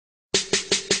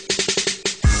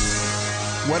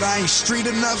What, I ain't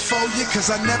street enough for you? Cause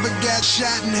I never got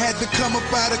shot and had to come up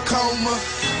out of coma.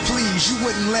 Please, you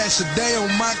wouldn't last a day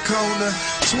on my corner.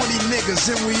 20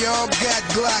 niggas and we all got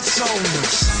Glocks on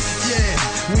us. Yeah,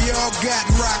 we all got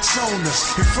rocks on us.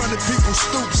 In front of people's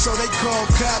stoops, so they call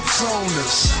cops on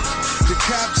us. The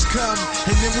cops come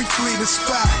and then we flee the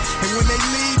spot. And when they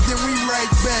leave, then we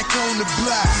right back on the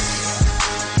block.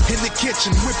 In the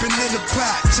kitchen, whipping in the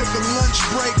pot. Took a lunch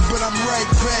break, but I'm right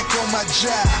back on my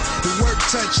job. The work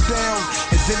touchdown,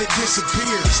 and then it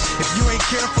disappears. If you ain't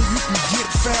careful, you can get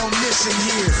found missing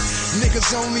here.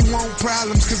 Niggas only want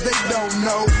problems cause they don't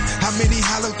know how many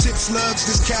hollow tip slugs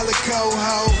this calico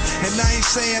hold. And I ain't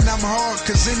saying I'm hard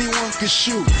cause anyone can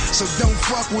shoot. So don't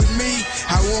fuck with me,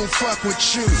 I won't fuck with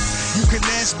you. You can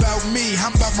ask about me,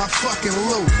 I'm about my fucking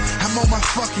loot. I'm on my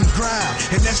fucking grind,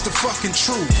 and that's the fucking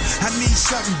truth. I need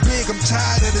something big, I'm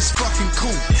tired of this fucking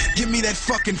coupe. Give me that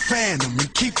fucking Phantom and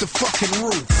keep the fucking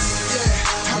roof.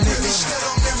 Yeah, I really stood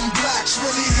on them blocks,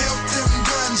 really helped them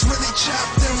guns, really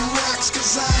chopped them rocks.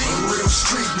 Cause I ain't a real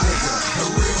street nigga, a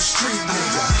real street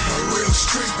nigga, a real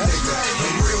street nigga, a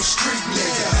real street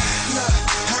nigga. Look,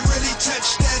 I really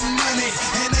touched that money,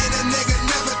 and ain't a nigga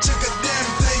never took a damn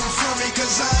thing from me.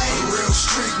 Cause I ain't a real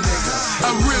street nigga,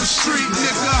 a real street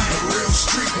nigga, a real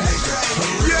street nigga.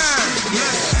 Yeah,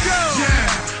 let's go.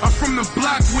 Yeah, I'm from the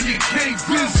block where you can't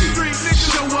visit.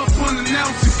 Show up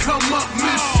unannounced and come up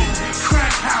missing.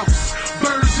 Crack house,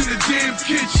 birds in the damn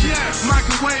kitchen.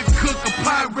 Microwave cooker,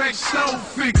 Pyrex stove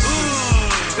fixer.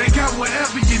 They got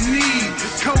whatever you need.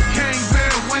 Cocaine,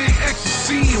 Wayne,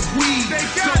 ecstasy, and weed.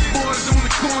 Dope boys on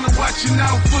the corner watching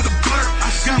out for the blur.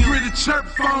 Got rid of chirp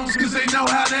phones cause they know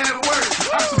how that works.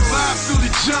 I survived through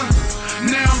the jungle.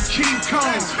 Now I'm King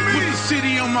Kong. Put the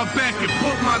city on my back and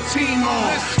put my team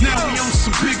on. Now we on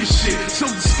some bigger shit. So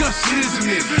disgusting, isn't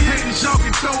it? Haters, y'all can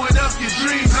throw it up your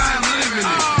dreams, I am living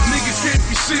it. Niggas can't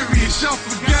be serious, y'all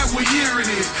forgot what year it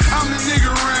is. I'm the nigga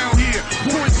around here,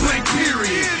 point blank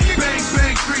period. Bang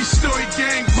bang, 3-story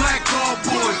gang, black all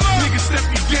boys. Niggas step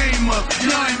your game up,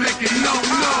 y'all ain't making no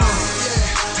noise.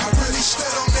 Yeah, I really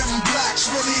stood on them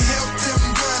blocks, really helped them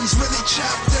guns, really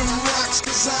chopped them rocks.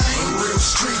 Cause I ain't a real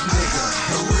street nigga,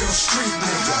 a real street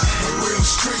nigga, a real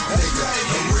street nigga,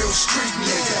 a real street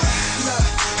nigga. Look,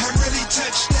 I really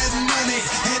touched that money,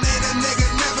 and ain't a nigga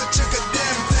never took a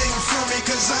damn thing from me.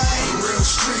 Cause I ain't a real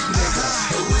street nigga,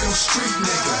 a real street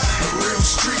nigga, a real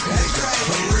street nigga,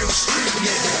 a real street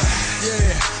nigga.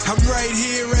 Yeah, I'm right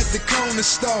here at the corner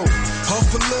store. Off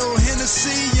a little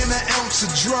Hennessy and an ounce of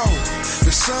dro.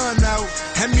 The sun out,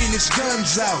 I mean it's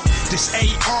guns out. This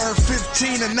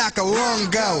AR-15 to knock a lung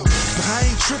out. But I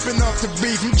ain't tripping off the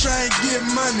beef, I'm trying to get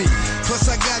money. Plus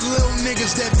I got little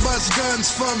niggas that bust guns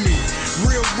for me.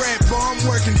 Real rap, boy, I'm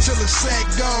working till the sack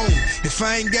gone. If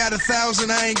I ain't got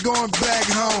 1,000, I ain't going back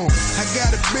home. I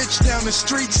got a bitch down the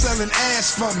street selling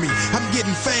ass for me. I'm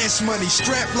getting fast money,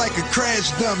 strapped like a crash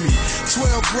dummy.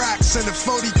 12 rocks and a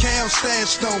 40 cal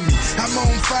stashed on me. I'm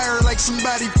on fire like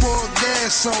somebody poured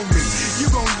gas on me. You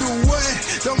gon' do what?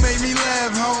 Don't make me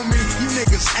laugh, homie. You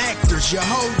niggas actors, your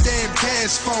whole damn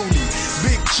cast phony.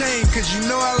 Big chain, cause you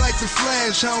know I like to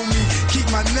flash, homie. Keep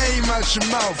my name out your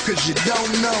mouth, cause you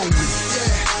don't know me.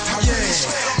 Yeah, I really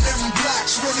stay on them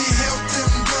blocks, really help